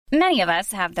Many of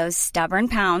us have those stubborn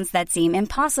pounds that seem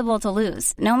impossible to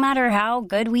lose, no matter how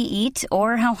good we eat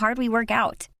or how hard we work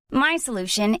out. My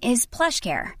solution is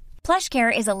PlushCare.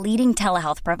 PlushCare is a leading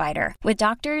telehealth provider with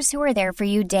doctors who are there for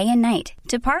you day and night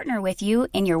to partner with you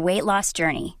in your weight loss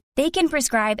journey. They can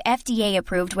prescribe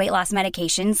FDA-approved weight loss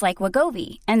medications like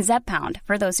Wegovy and Zepbound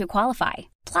for those who qualify.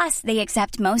 Plus, they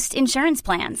accept most insurance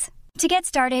plans. To get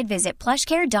started, visit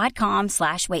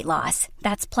plushcare.com/weightloss.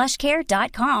 That's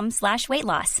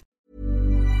plushcare.com/weightloss.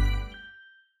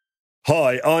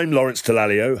 Hi, I'm Lawrence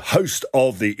Dallaglio, host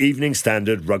of the Evening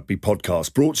Standard Rugby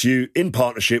Podcast, brought to you in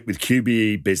partnership with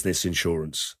QBE Business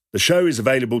Insurance. The show is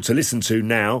available to listen to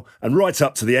now and right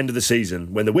up to the end of the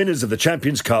season, when the winners of the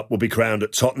Champions Cup will be crowned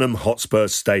at Tottenham Hotspur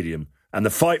Stadium, and the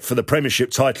fight for the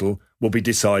Premiership title will be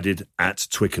decided at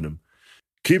Twickenham.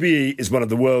 QBE is one of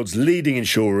the world's leading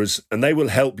insurers, and they will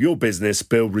help your business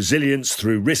build resilience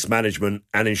through risk management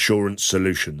and insurance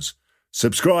solutions.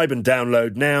 Subscribe and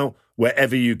download now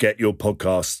wherever you get your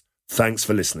podcasts. Thanks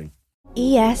for listening.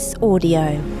 ES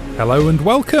Audio. Hello and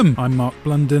welcome. I'm Mark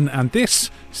Blunden, and this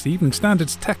is the Evening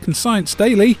Standard's Tech and Science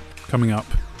Daily. Coming up,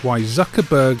 why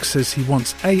Zuckerberg says he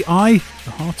wants AI at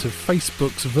the heart of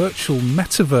Facebook's virtual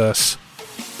metaverse.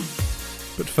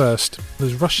 But first,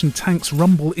 as Russian tanks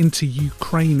rumble into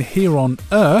Ukraine here on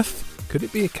Earth, could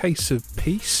it be a case of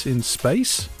peace in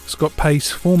space? Scott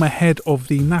Pace, former head of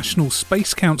the National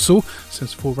Space Council,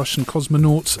 says for Russian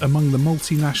cosmonauts among the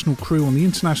multinational crew on the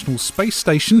International Space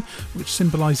Station, which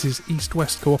symbolises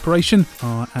East-West cooperation,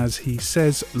 are, as he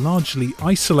says, largely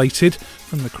isolated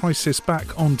from the crisis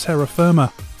back on terra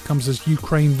firma. Comes as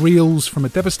Ukraine reels from a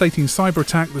devastating cyber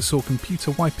attack that saw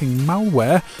computer-wiping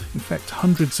malware infect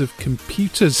hundreds of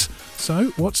computers.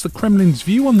 So, what's the Kremlin's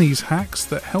view on these hacks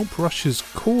that help Russia's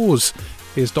cause?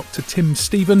 Here's Dr. Tim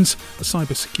Stevens, a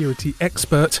cybersecurity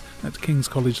expert at King's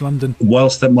College London.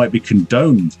 Whilst that might be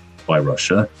condoned by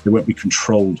Russia, it won't be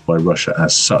controlled by Russia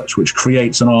as such, which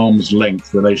creates an arm's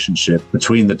length relationship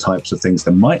between the types of things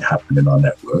that might happen in our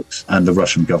networks and the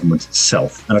Russian government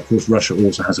itself. And of course, Russia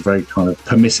also has a very kind of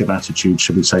permissive attitude,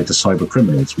 should we say, to cyber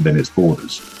criminals within its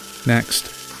borders.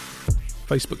 Next.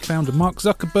 Facebook founder Mark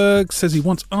Zuckerberg says he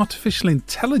wants artificial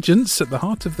intelligence at the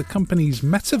heart of the company's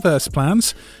metaverse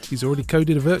plans. He's already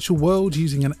coded a virtual world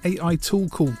using an AI tool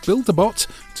called Builderbot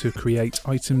to create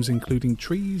items including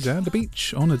trees and a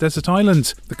beach on a desert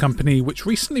island. The company, which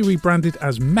recently rebranded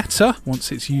as Meta, wants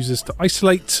its users to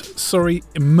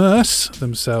immerse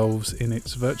themselves in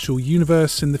its virtual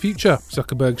universe in the future.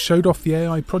 Zuckerberg showed off the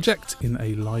AI project in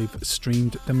a live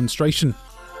streamed demonstration.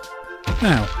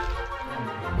 Now,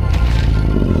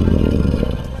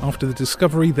 after the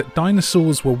discovery that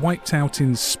dinosaurs were wiped out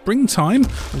in springtime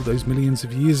all those millions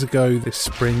of years ago, this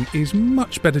spring is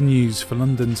much better news for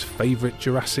London's favourite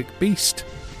Jurassic beast.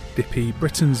 Dippy,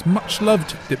 Britain's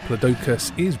much-loved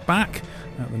Diplodocus, is back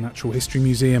at the Natural History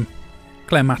Museum.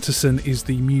 Claire Mattison is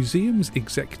the museum's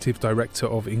Executive Director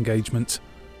of Engagement.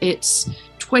 It's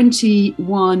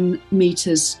 21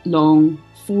 metres long,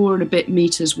 4 and a bit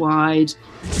metres wide,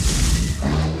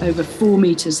 over 4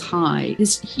 metres high.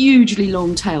 This hugely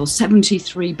long tail,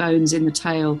 73 bones in the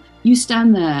tail. You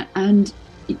stand there and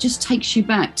it just takes you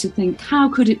back to think, how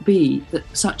could it be that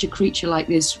such a creature like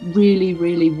this really,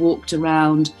 really walked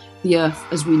around the earth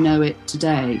as we know it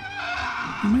today?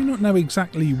 You may not know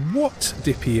exactly what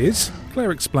Dippy is.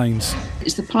 Claire explains.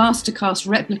 It's the plaster cast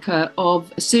replica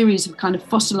of a series of kind of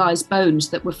fossilised bones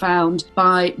that were found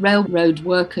by railroad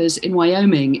workers in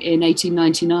Wyoming in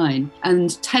 1899.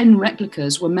 And 10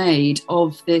 replicas were made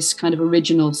of this kind of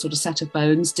original sort of set of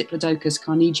bones, Diplodocus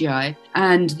carnegii.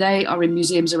 And they are in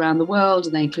museums around the world,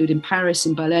 and they include in Paris,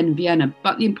 in Berlin, and Vienna.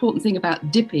 But the important thing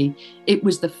about Dippy, it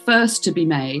was the first to be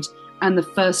made and the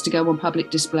first to go on public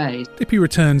display. Dippy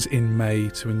returns in May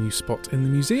to a new spot in the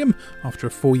museum after a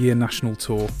 4-year national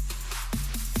tour.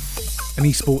 An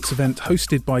esports event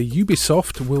hosted by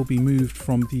Ubisoft will be moved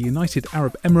from the United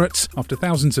Arab Emirates after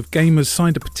thousands of gamers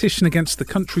signed a petition against the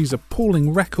country's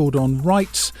appalling record on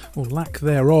rights, or lack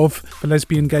thereof, for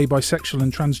lesbian, gay, bisexual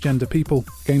and transgender people.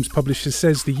 Games publisher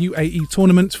says the UAE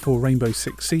tournament for Rainbow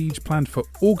Six Siege, planned for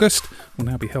August, will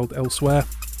now be held elsewhere.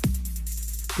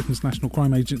 Britain's National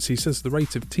Crime Agency says the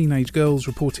rate of teenage girls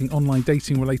reporting online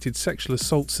dating-related sexual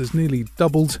assaults has nearly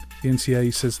doubled. The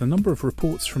NCA says the number of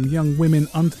reports from young women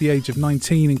under the age of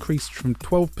 19 increased from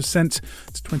 12%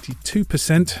 to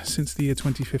 22% since the year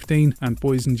 2015, and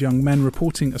boys and young men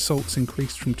reporting assaults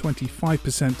increased from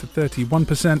 25% to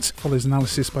 31%, follows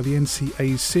analysis by the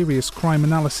NCA's Serious Crime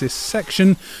Analysis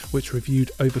section, which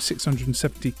reviewed over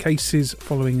 670 cases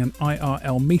following an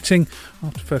IRL meeting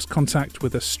after first contact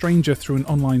with a stranger through an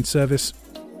online service.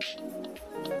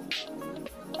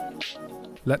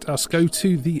 let us go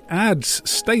to the ads.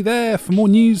 Stay there for more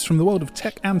news from the world of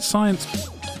tech and science.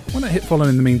 Why not hit follow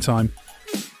in the meantime?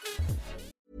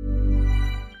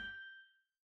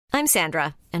 I'm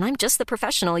Sandra, and I'm just the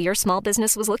professional your small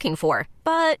business was looking for.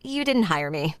 But you didn't hire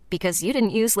me because you didn't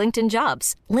use LinkedIn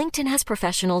Jobs. LinkedIn has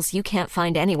professionals you can't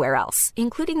find anywhere else,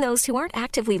 including those who aren't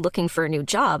actively looking for a new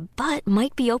job, but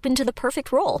might be open to the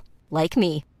perfect role, like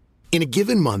me. In a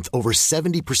given month, over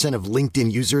 70% of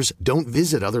LinkedIn users don't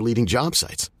visit other leading job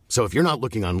sites. So if you're not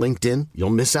looking on LinkedIn, you'll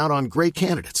miss out on great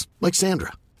candidates like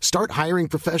Sandra. Start hiring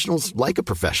professionals like a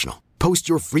professional. Post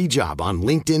your free job on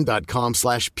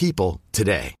linkedin.com/people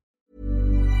today.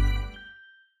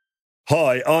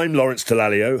 Hi, I'm Lawrence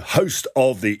Dallaglio, host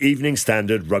of the Evening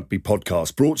Standard Rugby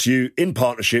Podcast, brought to you in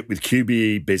partnership with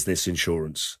QBE Business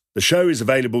Insurance. The show is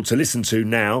available to listen to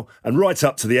now and right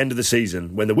up to the end of the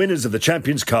season, when the winners of the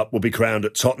Champions Cup will be crowned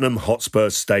at Tottenham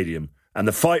Hotspur Stadium, and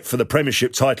the fight for the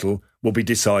Premiership title will be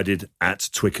decided at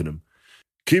Twickenham.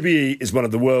 QBE is one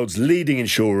of the world's leading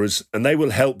insurers, and they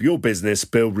will help your business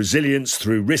build resilience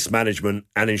through risk management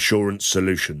and insurance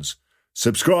solutions.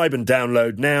 Subscribe and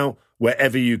download now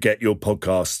wherever you get your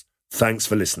podcasts. Thanks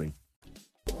for listening.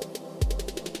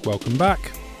 Welcome back.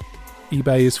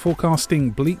 eBay is forecasting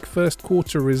bleak first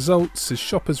quarter results as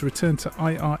shoppers return to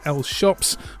IRL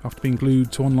shops after being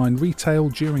glued to online retail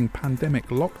during pandemic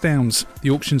lockdowns. The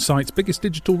auction site's biggest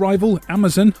digital rival,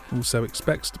 Amazon, also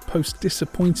expects to post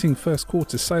disappointing first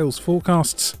quarter sales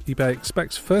forecasts. eBay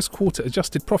expects first quarter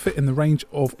adjusted profit in the range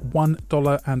of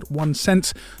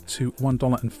 $1.01 to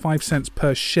 $1.05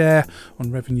 per share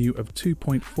on revenue of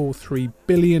 $2.43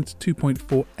 billion to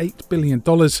 $2.48 billion,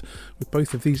 with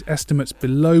both of these estimates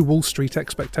below Wall Street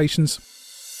expectations.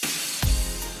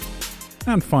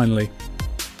 And finally,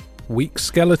 weak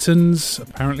skeletons.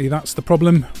 Apparently that's the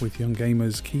problem, with young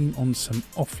gamers keen on some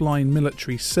offline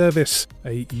military service.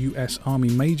 A US Army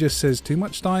major says too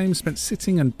much time spent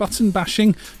sitting and button bashing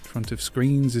in front of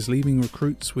screens is leaving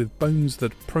recruits with bones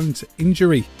that are prone to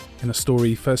injury. In a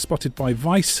story first spotted by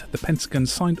Vice, the Pentagon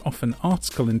signed off an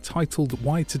article entitled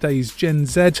 "Why Today's Gen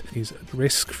Z is at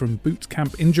Risk from Boot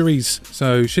Camp Injuries."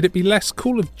 So should it be less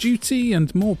Call of Duty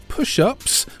and more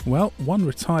push-ups? Well, one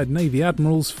retired Navy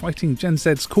admiral's fighting Gen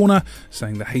Z's corner,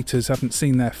 saying the haters haven't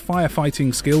seen their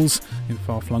firefighting skills in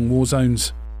far-flung war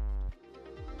zones.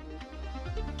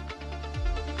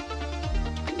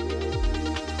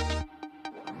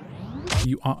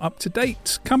 You are up to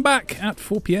date. Come back at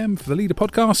 4 p.m. for the Leader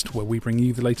Podcast, where we bring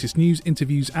you the latest news,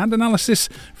 interviews and analysis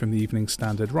from the Evening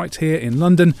Standard right here in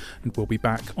London, and we'll be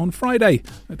back on Friday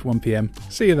at 1 p.m.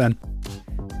 See you then.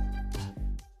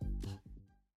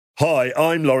 Hi,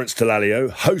 I'm Lawrence Dallaglio,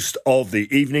 host of the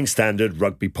Evening Standard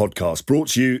Rugby Podcast, brought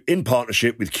to you in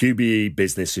partnership with QBE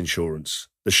Business Insurance.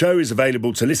 The show is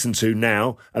available to listen to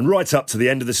now and right up to the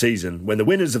end of the season, when the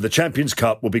winners of the Champions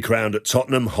Cup will be crowned at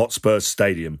Tottenham Hotspur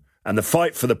Stadium, and the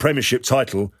fight for the Premiership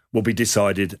title will be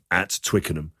decided at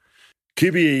Twickenham.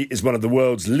 QBE is one of the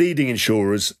world's leading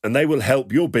insurers, and they will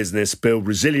help your business build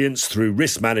resilience through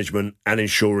risk management and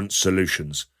insurance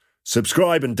solutions.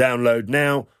 Subscribe and download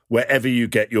now wherever you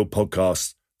get your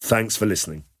podcasts. Thanks for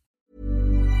listening.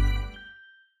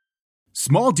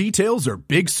 Small details are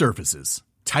big surfaces.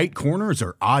 Tight corners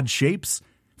are odd shapes.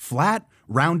 Flat,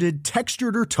 rounded,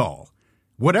 textured, or tall.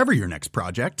 Whatever your next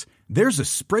project, there's a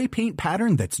spray paint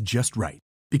pattern that's just right.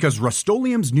 Because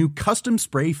Rust-Oleum's new Custom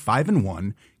Spray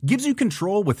 5-in-1 gives you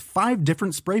control with 5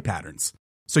 different spray patterns.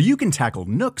 So you can tackle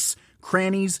nooks,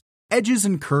 crannies, edges,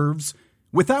 and curves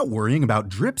without worrying about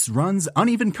drips, runs,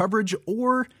 uneven coverage,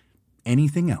 or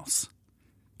anything else.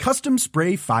 Custom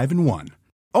Spray 5-in-1.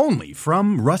 Only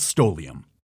from Rust-Oleum.